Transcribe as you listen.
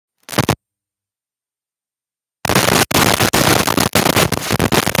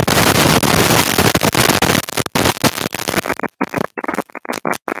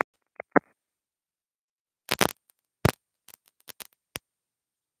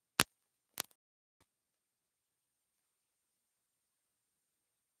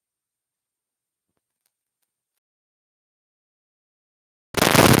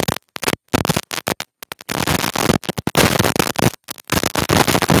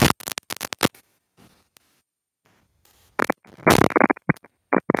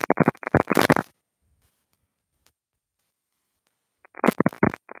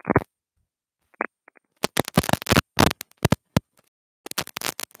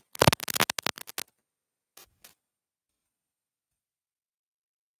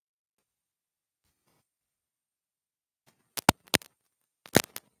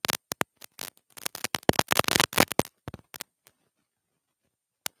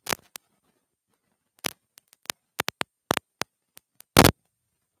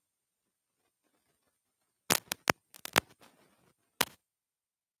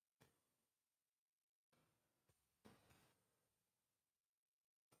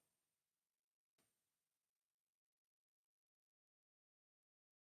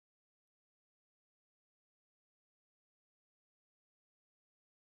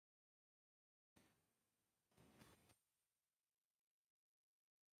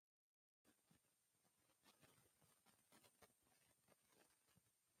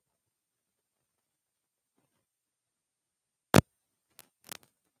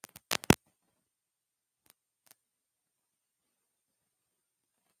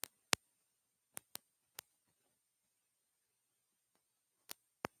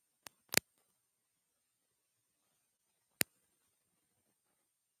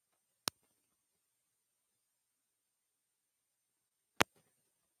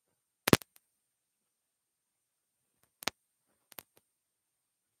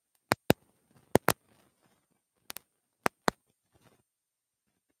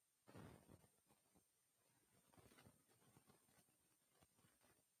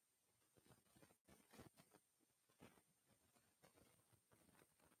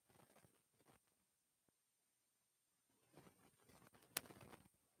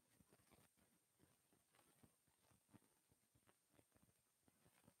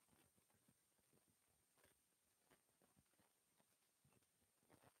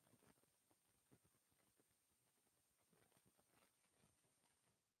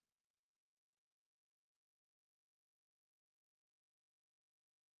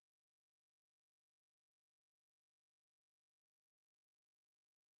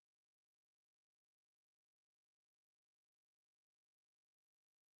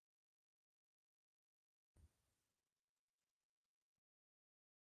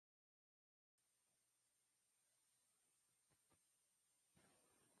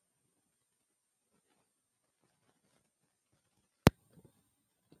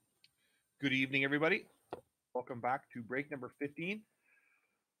Good evening, everybody. Welcome back to break number 15.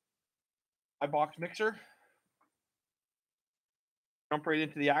 iBox Mixer. Jump right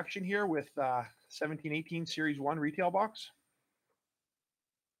into the action here with 17-18 Series 1 retail box.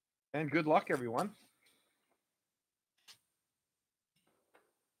 And good luck, everyone.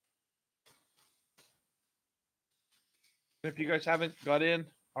 If you guys haven't got in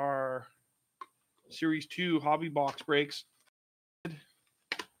our Series 2 hobby box breaks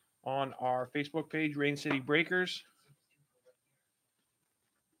on our Facebook page, Rain City Breakers.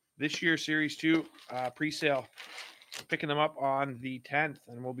 This year, Series 2 pre-sale. Picking them up on the 10th,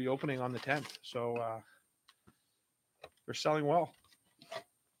 and we'll be opening on the 10th. So they're selling well.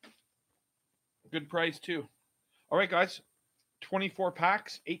 Good price, too. All right, guys. 24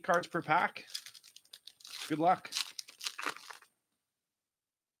 packs, 8 cards per pack. Good luck. See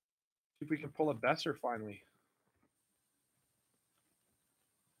if we can pull a Besser finally.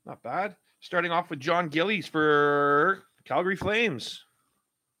 Not bad. Starting off with John Gillies for Calgary Flames.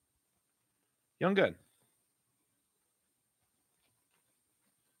 Young gun.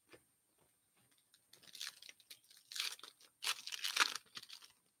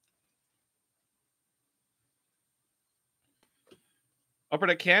 Upper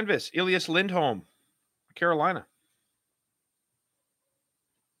deck canvas, Elias Lindholm, Carolina.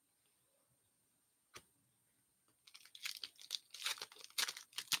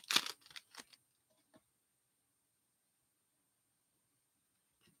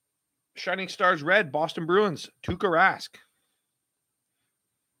 Shining Stars Red, Boston Bruins, Tuukka Rask.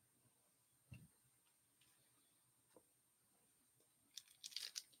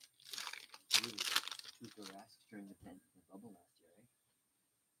 Tuukka Rask during the bubble last year, right?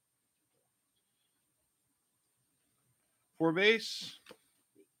 Four base.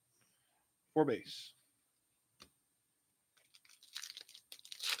 Four base.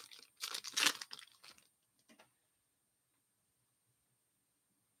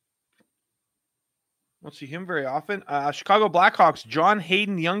 Don't see him very often. Chicago Blackhawks, John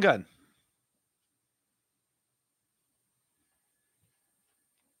Hayden Young Gun.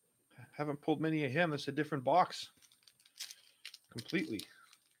 Haven't pulled many of him. It's a different box. Completely.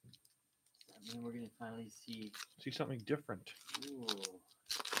 I mean, we're going to finally see something different. Ooh.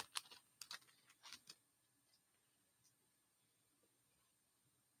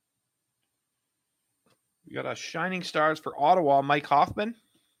 We got a Shining Stars for Ottawa, Mike Hoffman.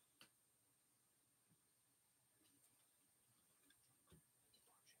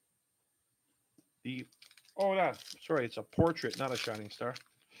 Sorry, it's a portrait, not a Shining Star.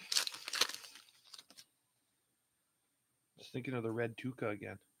 Just thinking of the red Tuukka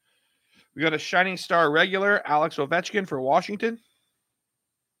again. We got a Shining Star regular, Alex Ovechkin for Washington.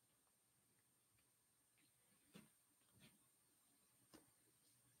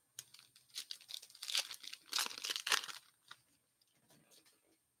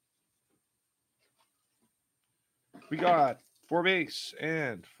 We got four base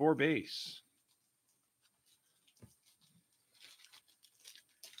and four base.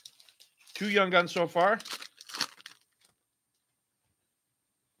 Two young guns so far.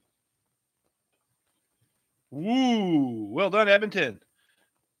 Woo! Well done, Edmonton.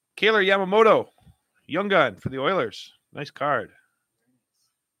 Kailer Yamamoto, young gun for the Oilers. Nice card.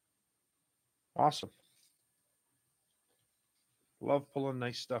 Awesome. Love pulling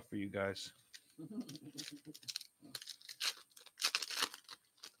nice stuff for you guys.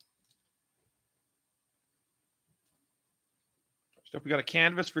 So we got a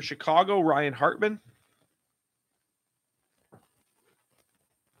canvas for Chicago, Ryan Hartman.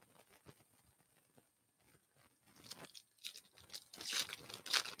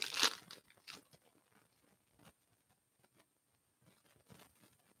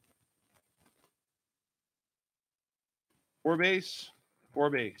 Four base, four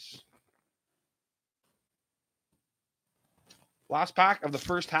base. Last pack of the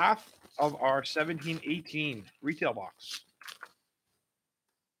first half of our 17-18 retail box.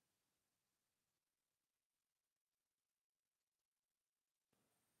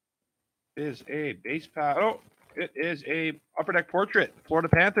 Is a base pack. Oh, it is a upper deck portrait. Florida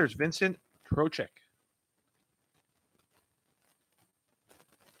Panthers, Vincent Trocheck.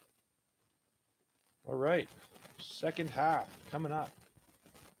 All right. Second half coming up.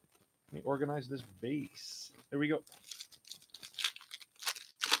 Let me organize this base. There we go.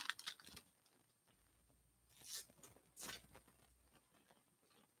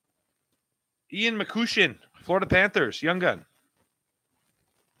 Ian McCushin, Florida Panthers, young gun.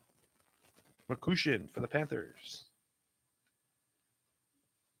 McCushin for the Panthers.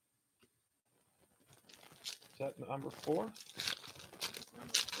 Is that number 4? Number 4.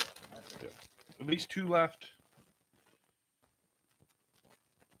 That's At least 2 left.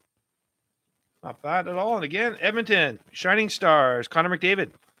 Not bad at all. And again, Edmonton, Shining Stars, Connor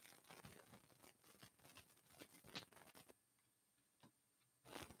McDavid.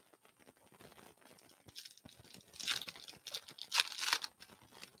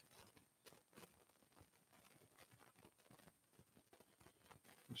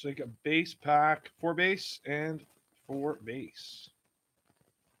 Looks like a base pack, 4 base and 4 base.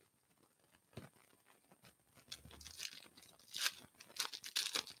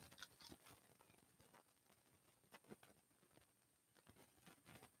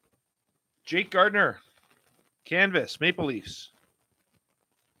 Jake Gardner, canvas, Maple Leafs.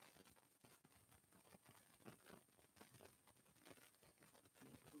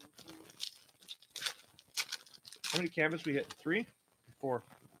 How many canvas we hit? 3? 4.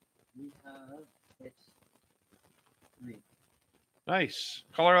 We have hit 3. Nice.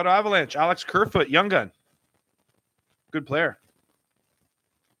 Colorado Avalanche, Alex Kerfoot, Young Gun. Good player.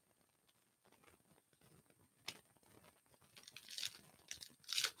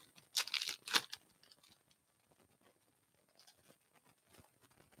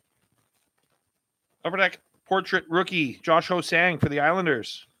 Upper Deck portrait rookie, Josh Ho-Sang for the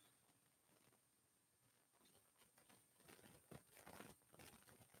Islanders.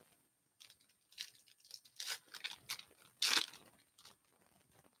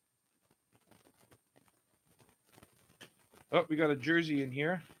 Oh, we got a jersey in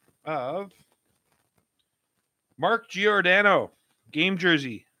here of Mark Giordano, game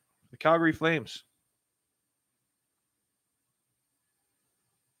jersey, the Calgary Flames.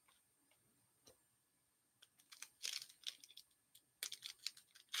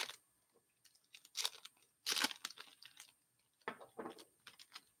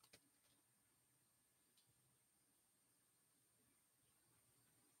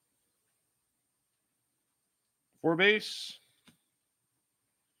 Four base.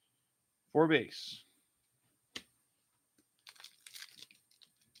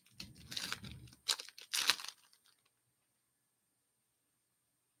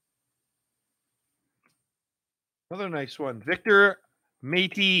 Another nice one. Victor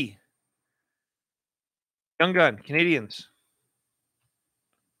Métis. Young Gun, Canadians.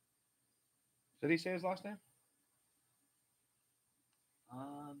 Did he say his last name?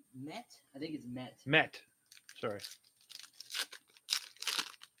 Met? I think it's Met. Met. Sorry.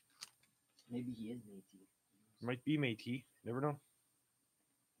 Maybe he is Métis. Might be Métis. Never know.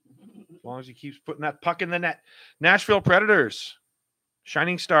 As long as he keeps putting that puck in the net. Nashville Predators.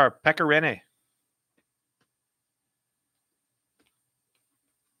 Shining Star, Pekka Rinne.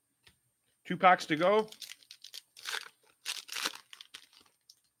 2 packs to go.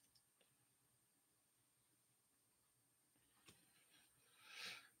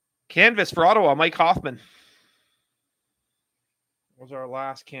 Canvas for Ottawa, Mike Hoffman. Was our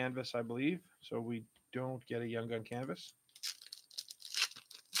last canvas, I believe. So we don't get a Young Gun canvas.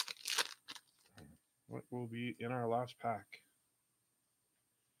 What will be in our last pack?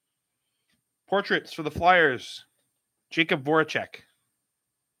 Portraits for the Flyers, Jacob Voracek.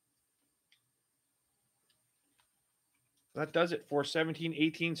 That does it for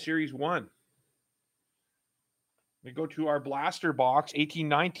 17-18 Series 1. We go to our blaster box,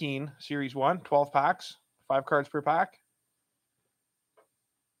 18-19 Series 1, 12 packs, 5 cards per pack.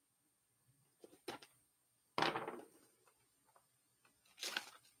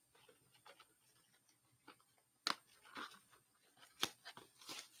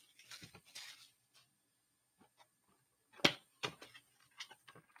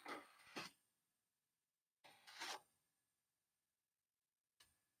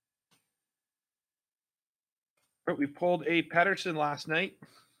 We pulled a Pettersson last night.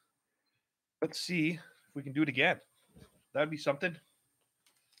 Let's see if we can do it again. That'd be something.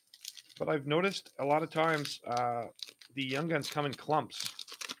 But I've noticed a lot of times the Young Guns come in clumps.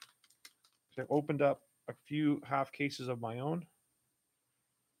 I've opened up a few half cases of my own.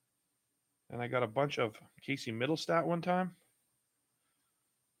 And I got a bunch of Casey Middlestat one time.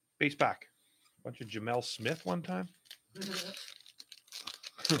 Base pack. A bunch of Jamel Smith one time. It's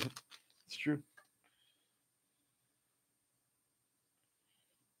true.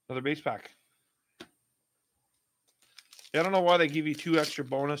 Another base pack. Yeah, I don't know why they give you 2 extra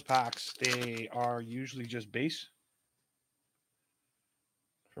bonus packs. They are usually just base,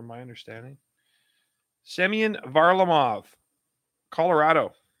 from my understanding. Semyon Varlamov,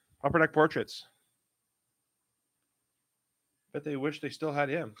 Colorado, Upper Deck portraits. Bet they wish they still had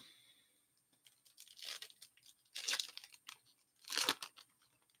him.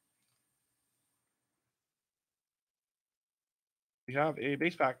 We have a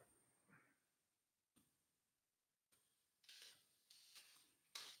base pack.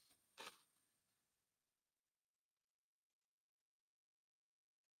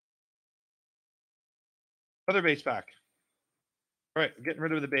 Other base pack. All right, getting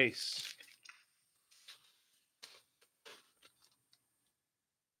rid of the base.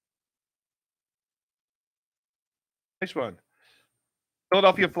 Nice one.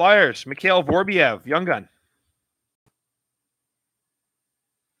 Philadelphia Flyers, Mikhail Vorbiev, Young Gun.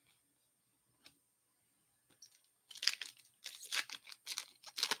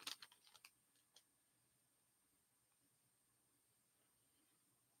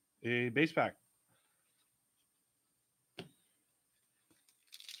 A base pack.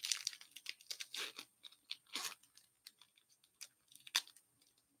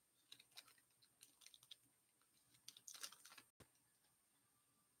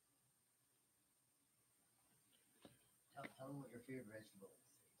 Tell them what your favorite vegetable is.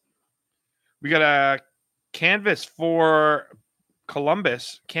 We got a canvas for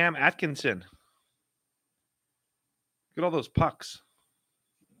Columbus, Cam Atkinson. Look at all those pucks.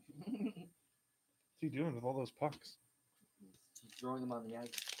 What's he doing with all those pucks? He's throwing them on the ice.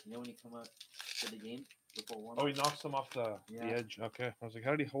 You know when you come out to the game before warm. Oh, he knocks them off the Yeah. edge. Okay. I was like,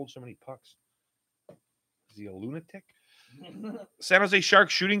 how did he hold so many pucks? Is he a lunatic? San Jose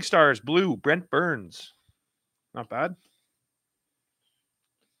Sharks Shooting Stars, blue, Brent Burns. Not bad.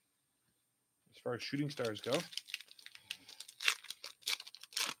 As far as Shooting Stars go.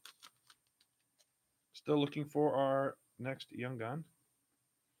 Still looking for our next Young Gun.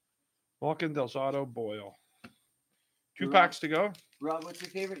 Malkin, Del Zotto, Boyle. Two Rob- packs to go. Rob, what's your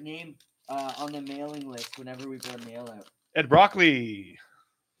favorite name on the mailing list whenever we put a mail out? Ed Broccoli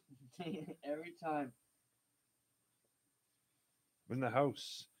Every time. in the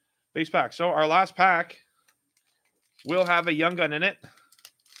house. Base pack. So our last pack will have a Young Gun in it.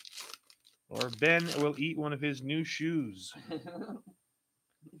 Or Ben will eat one of his new shoes.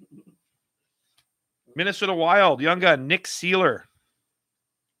 Minnesota Wild, Young Gun, Nick Sealer.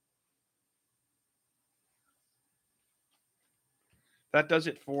 That does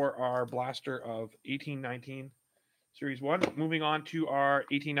it for our blaster of 1819 Series 1. Moving on to our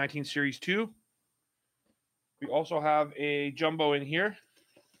 1819 Series 2. We also have a jumbo in here.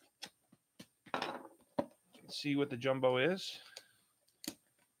 Let's see what the jumbo is.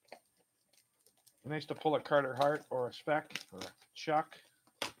 Nice to pull a Carter Hart or a Speck or a Chuck.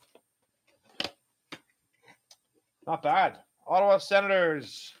 Not bad. Ottawa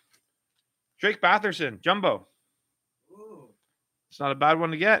Senators. Drake Batherson, jumbo. Ooh. It's not a bad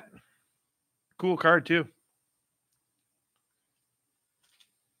one to get. Cool card, too.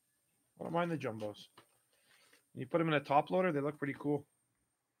 I don't mind the jumbos. You put them in a top loader, they look pretty cool.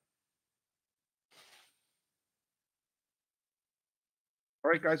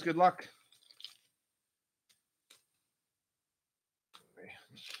 All right, guys, good luck.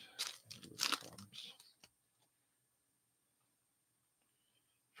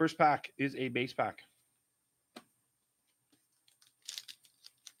 First pack is a base pack.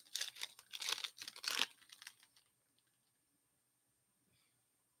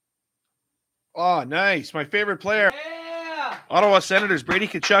 Oh, nice. My favorite player. Yeah! Ottawa Senators, Brady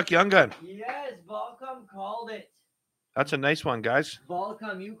Tkachuk, Young Gun. Yes, Volcom called it. That's a nice one, guys.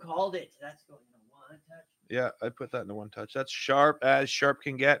 Volcom, you called it. That's going in a one touch. Yeah, I put that in a one touch. That's sharp as sharp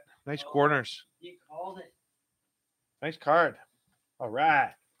can get. Nice corners. You called it. Nice card. All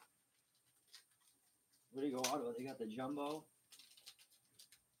right. Where do you go, Ottawa? They got the jumbo.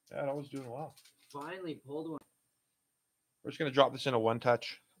 Yeah, that was doing well. Finally pulled one. We're just going to drop this in a one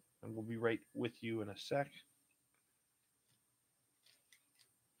touch, and we'll be right with you in a sec.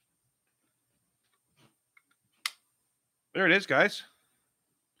 There it is, guys.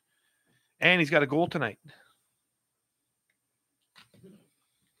 And he's got a goal tonight.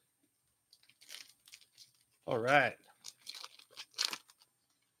 All right.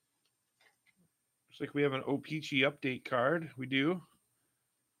 Looks like we have an O-Pee-Chee update card. We do.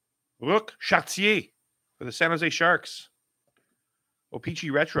 Look, Chartier for the San Jose Sharks. O-Pee-Chee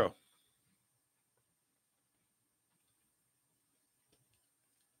Retro.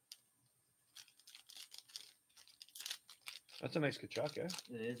 That's a nice Tkachuk, eh?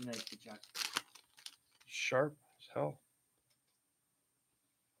 It is nice to check. Sharp as hell.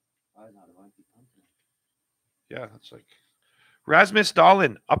 I thought it might be pumpkin. Yeah, that's like Rasmus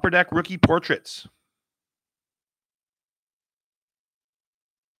Dahlin, Upper Deck Rookie Portraits.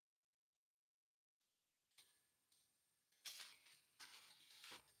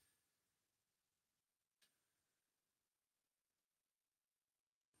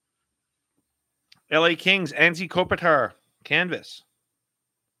 LA Kings, Anze Kopitar, Canvas.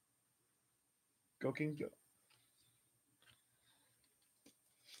 Go Kings, go.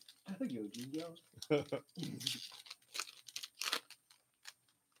 Yo, Jingo.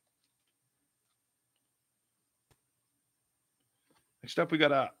 Next up, we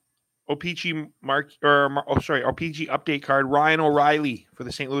got a OPG OPG update card. Ryan O'Reilly for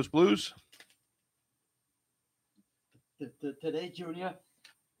the St. Louis Blues. Today, Junior.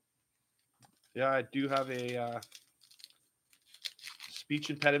 Yeah, I do have a speech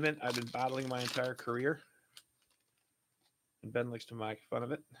impediment. I've been battling my entire career. And Ben likes to make fun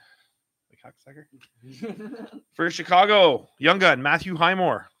of it. Like Hacksacker. For Chicago, Young Gun, Matthew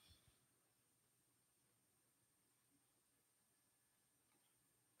Highmore.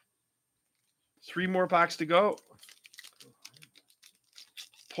 Three more packs to go.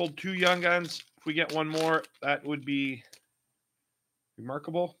 Pulled 2 Young Guns. If we get one more, that would be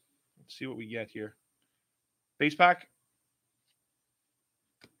remarkable. Let's see what we get here. Base pack.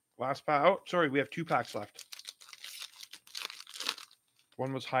 Last pack. Oh, sorry, we have 2 packs left.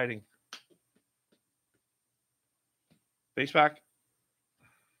 One was hiding. Base pack.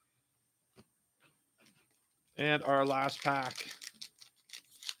 And our last pack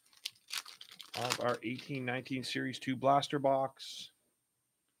of our 18-19 Series 2 blaster box.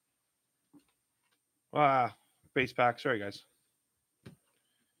 Base pack. Sorry, guys.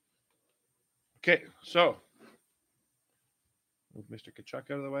 Okay, so move Mr.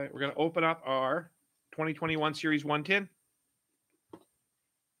 Tkachuk out of the way. We're going to open up our 2021 Series 110.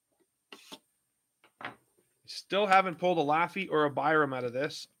 Still haven't pulled a Laffy or a Byram out of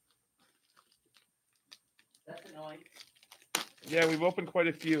this. That's annoying. Yeah, we've opened quite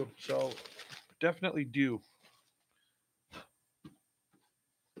a few, so definitely due.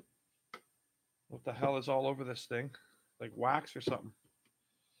 What the hell is all over this thing? Like wax or something?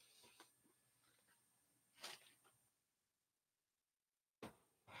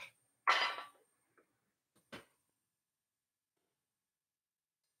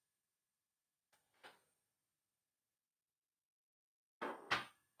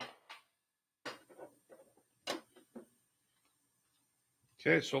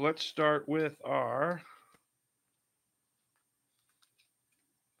 Okay, so let's start with our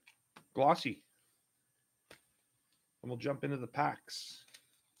glossy. And we'll jump into the packs.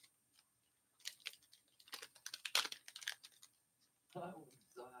 I was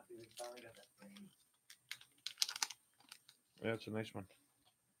so happy we finally got that frame. Yeah, it's a nice one.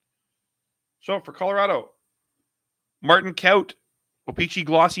 So for Colorado, Martin Kaut, O-Pee-Chee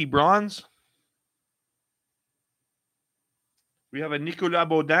Glossy Bronze. We have a Nicolas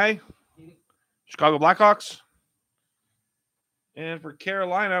Baudin, Chicago Blackhawks. And for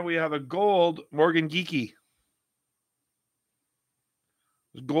Carolina, we have a gold Morgan Geekie.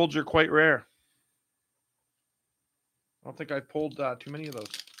 Those golds are quite rare. I don't think I pulled too many of those,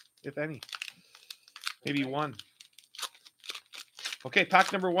 if any. Maybe one. Okay,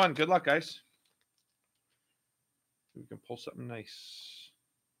 pack number 1. Good luck, guys. We can pull something nice.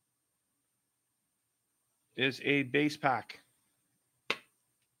 Is a base pack.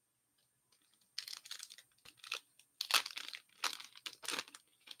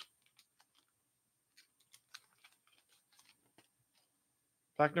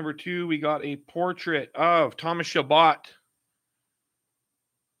 Pack number 2, we got a portrait of Thomas Chabot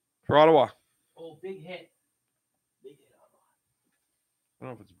for Ottawa. Oh, big hit. Big hit, Ottawa. I don't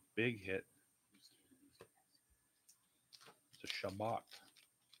know if it's a big hit. It's a Chabot.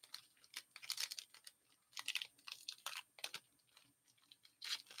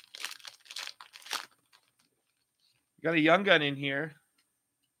 We got a Young Gun in here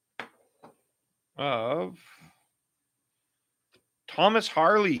of Thomas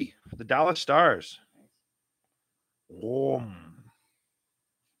Harley for the Dallas Stars. Oops,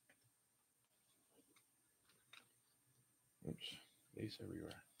 base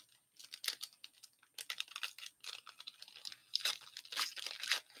everywhere.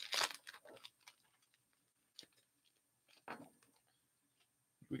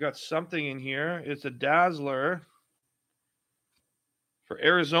 We got something in here. It's a Dazzler for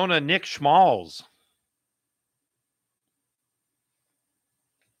Arizona, Nick Schmalz.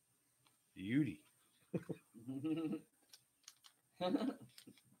 Beauty.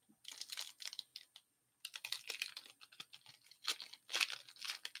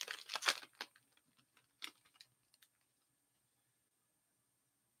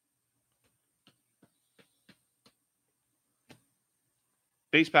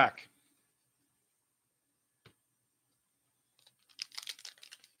 Base pack.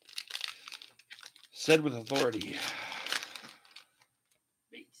 Said with authority.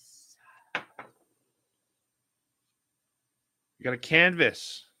 Base. We got a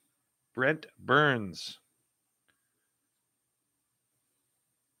canvas. Brent Burns.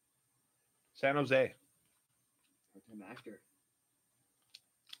 San Jose. Part-time actor.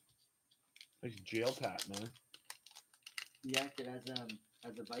 Nice jail tat, man. He acted as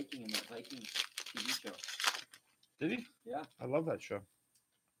a Viking in that Viking TV show. Did he? Yeah. I love that show.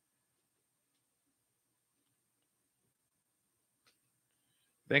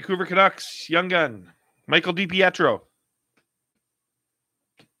 Vancouver Canucks, young gun, Michael DiPietro.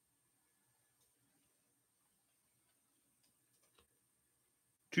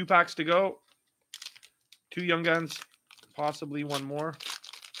 Two packs to go. Two young guns, possibly one more.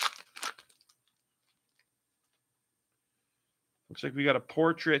 Looks like we got a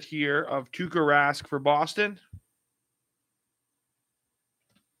portrait here of Tuukka Rask for Boston.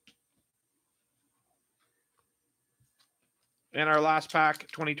 And our last pack,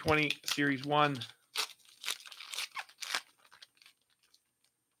 2020 Series 1.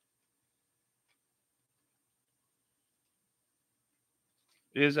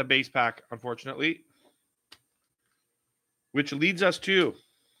 Is a base pack, unfortunately. Which leads us to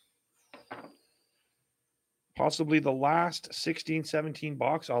possibly the last 16-17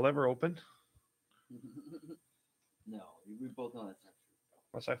 box I'll ever open. No, we both know that's not true.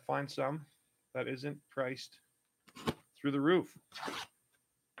 Unless I find some that isn't priced through the roof.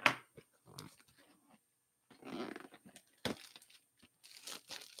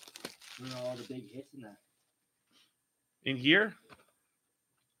 What are all the big hits in that? In here,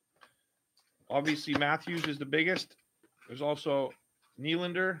 obviously Matthews is the biggest. There's also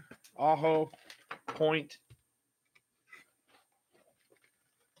Nylander, Aho, Point,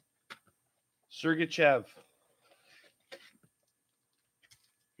 Sergachev.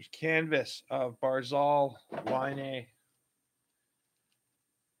 There's canvas of Barzal, Laine.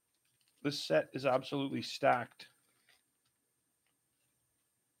 This set is absolutely stacked.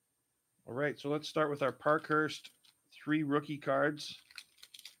 All right, so let's start with our Parkhurst 3 rookie cards.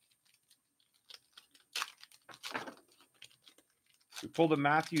 We pulled a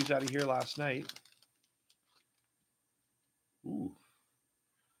Matthews out of here last night. Ooh.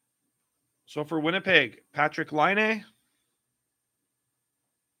 So for Winnipeg, Patrick Laine.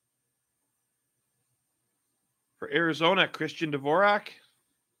 For Arizona, Christian Dvorak.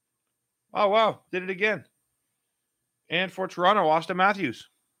 Oh, wow. Did it again. And for Toronto, Austin Matthews.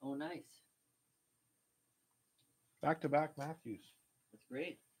 Oh, nice. Back-to-back Matthews. That's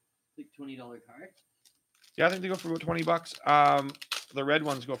great. Like $20 card. Yeah, I think they go for about $20. The red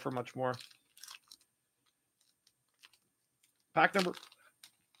ones go for much more. Pack number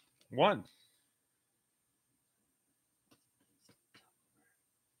 1.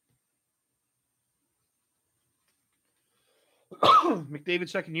 McDavid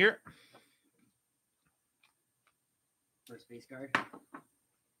second year. First base card.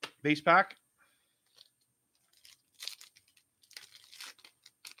 Base pack.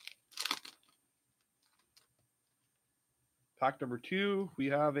 Pack number 2, we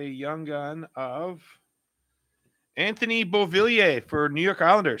have a young gun of Anthony Beauvillier for New York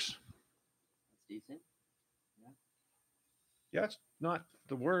Islanders. That's decent. Yeah, it's not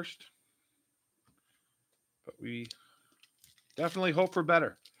the worst. But we definitely hope for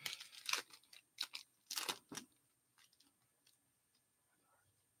better.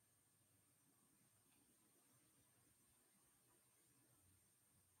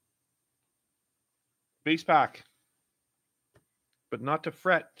 Base pack. But not to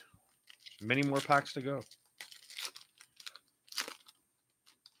fret. Many more packs to go.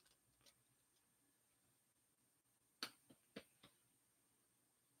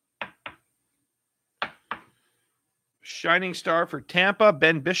 Shining star for Tampa,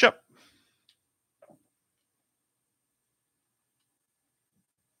 Ben Bishop.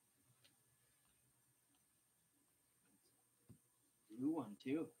 Blue one,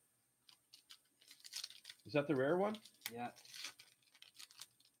 too. Is that the rare one? Yeah.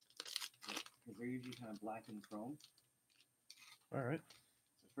 Because they're usually kind of black and chrome. All right.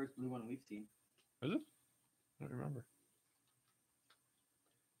 It's the first blue one we've seen. Is it? I don't remember.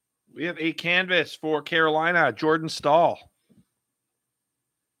 We have a canvas for Carolina, Jordan Staal.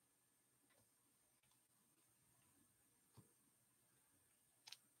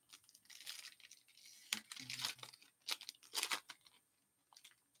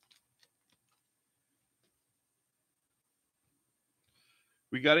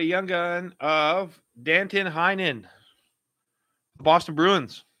 We got a young gun of Danton Heinen, the Boston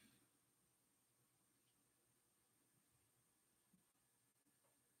Bruins.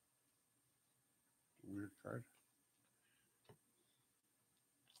 Weird card.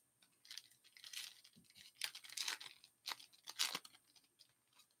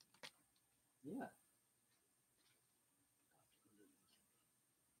 Yeah.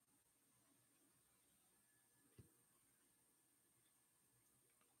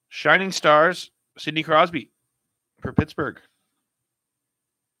 Shining Stars, Sidney Crosby for Pittsburgh.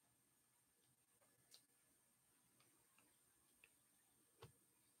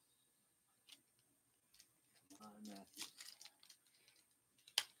 Matthews.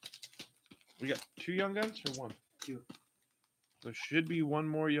 We got 2 young guns or 1? 2. There should be 1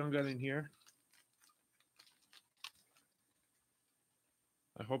 more young gun in here.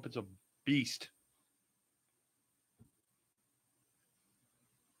 I hope it's a beast.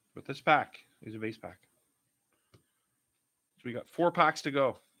 But this pack is a base pack. So we got 4 packs to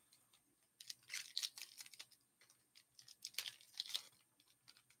go.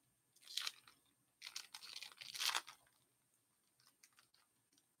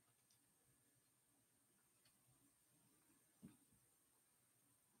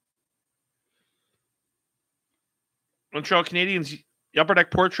 Montreal Canadiens, Upper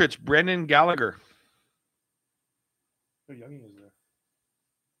Deck Portraits, Brendan Gallagher. How young he is there.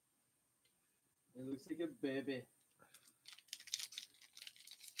 It looks like a baby.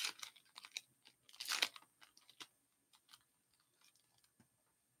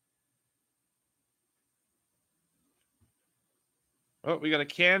 Oh, we got a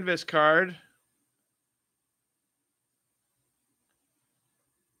canvas card.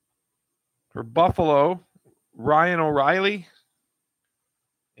 For Buffalo, Ryan O'Reilly.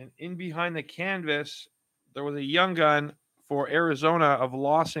 And in behind the canvas, there was a young gun for Arizona of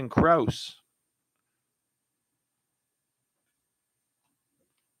Lawson Krause.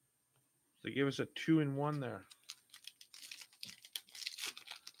 They gave us a 2-in-1 there.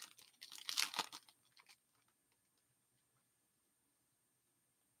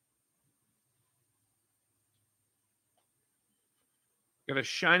 Got a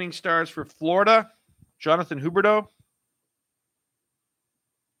Shining Stars for Florida, Jonathan Huberdeau.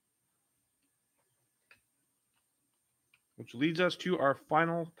 Which leads us to our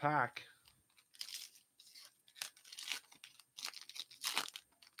final pack.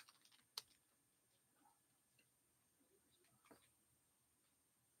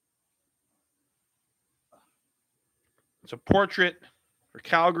 It's a portrait for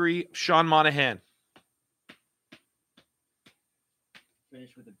Calgary, Sean Monahan.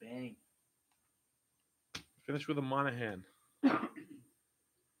 Finish with a bang. Finish with a Monahan.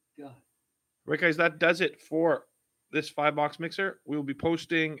 God. Right, guys, that does it for this 5-box mixer. We will be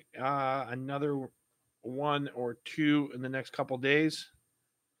posting another 1 or 2 in the next couple days.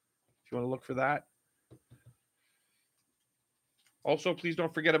 If you want to look for that. Also, please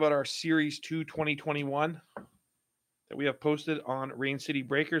don't forget about our Series 2 2021 that we have posted on Rain City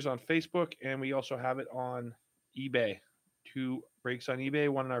Breakers on Facebook, and we also have it on eBay. 2 breaks on eBay,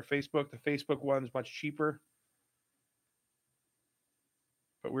 1 on our Facebook. The Facebook one's much cheaper.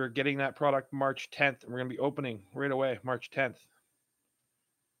 But we're getting that product March 10th, and we're going to be opening right away, March 10th.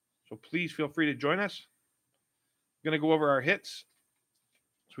 So please feel free to join us. We're going to go over our hits.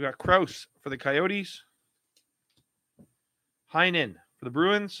 So we got Krause for the Coyotes. Heinen for the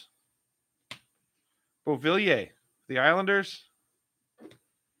Bruins. Beauvillier for the Islanders.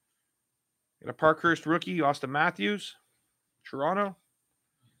 Got a Parkhurst rookie, Austin Matthews, Toronto.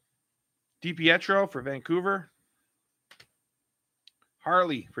 DiPietro for Vancouver.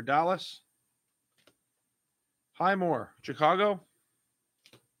 Harley for Dallas. Highmore, Chicago.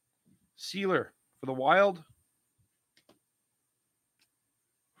 Sealer for the Wild.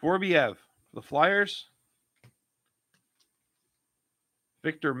 Vorbiev for the Flyers.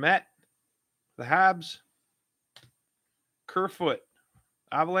 Victor Met for the Habs. Kerfoot,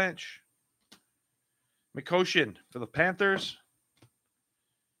 Avalanche. Mikoshin for the Panthers.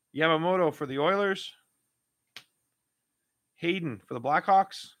 Yamamoto for the Oilers. Hayden for the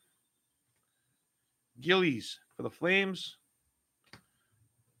Blackhawks. Gillies for the Flames.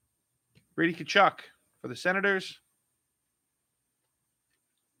 Brady Tkachuk for the Senators.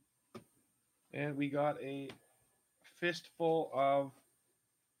 And we got a fistful of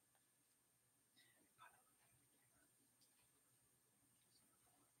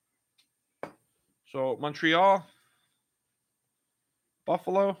Montreal,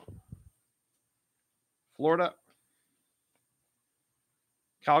 Buffalo, Florida,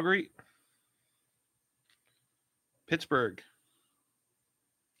 Calgary, Pittsburgh,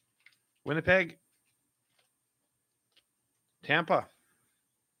 Winnipeg, Tampa,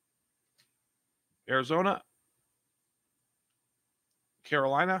 Arizona,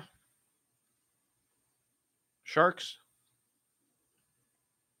 Carolina, Sharks,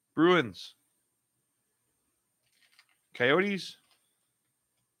 Bruins, Coyotes,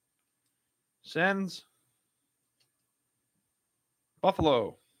 Sens,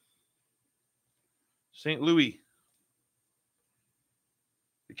 Buffalo, St. Louis,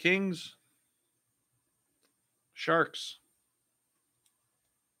 the Kings, Sharks.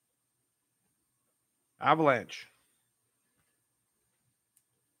 Avalanche.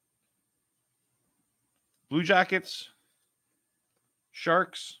 Blue Jackets.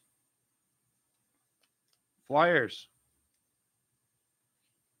 Sharks. Flyers.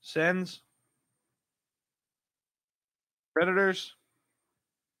 Sens. Predators.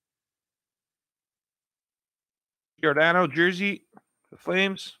 Giordano jersey. The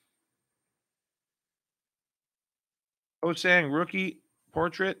Flames. Osang rookie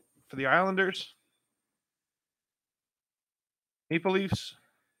portrait for the Islanders. Maple Leafs.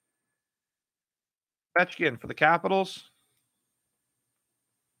 Ovechkin for the Capitals.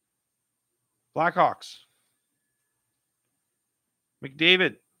 Blackhawks.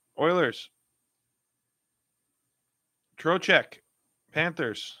 McDavid, Oilers. Trocheck,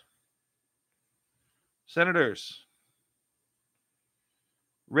 Panthers. Senators.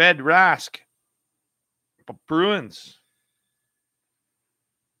 Red Rask, Bruins.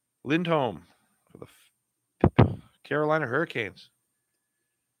 Lindholm for the Carolina Hurricanes.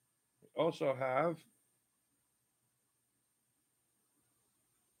 We also have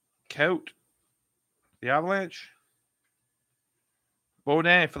Kaut, the Avalanche.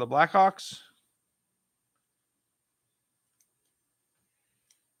 Baudin for the Blackhawks.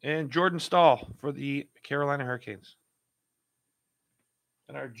 And Jordan Stahl for the Carolina Hurricanes.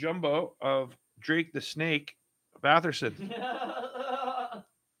 And our jumbo of Drake the Snake Batherson.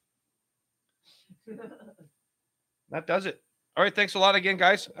 That does it. All right. Thanks a lot again,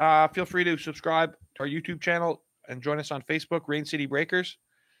 guys. Feel free to subscribe to our YouTube channel and join us on Facebook, Rain City Breakers.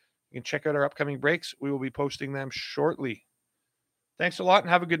 You can check out our upcoming breaks. We will be posting them shortly. Thanks a lot and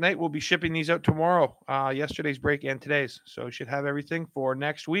have a good night. We'll be shipping these out tomorrow, yesterday's break and today's. So you should have everything for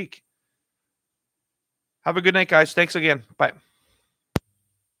next week. Have a good night, guys. Thanks again. Bye.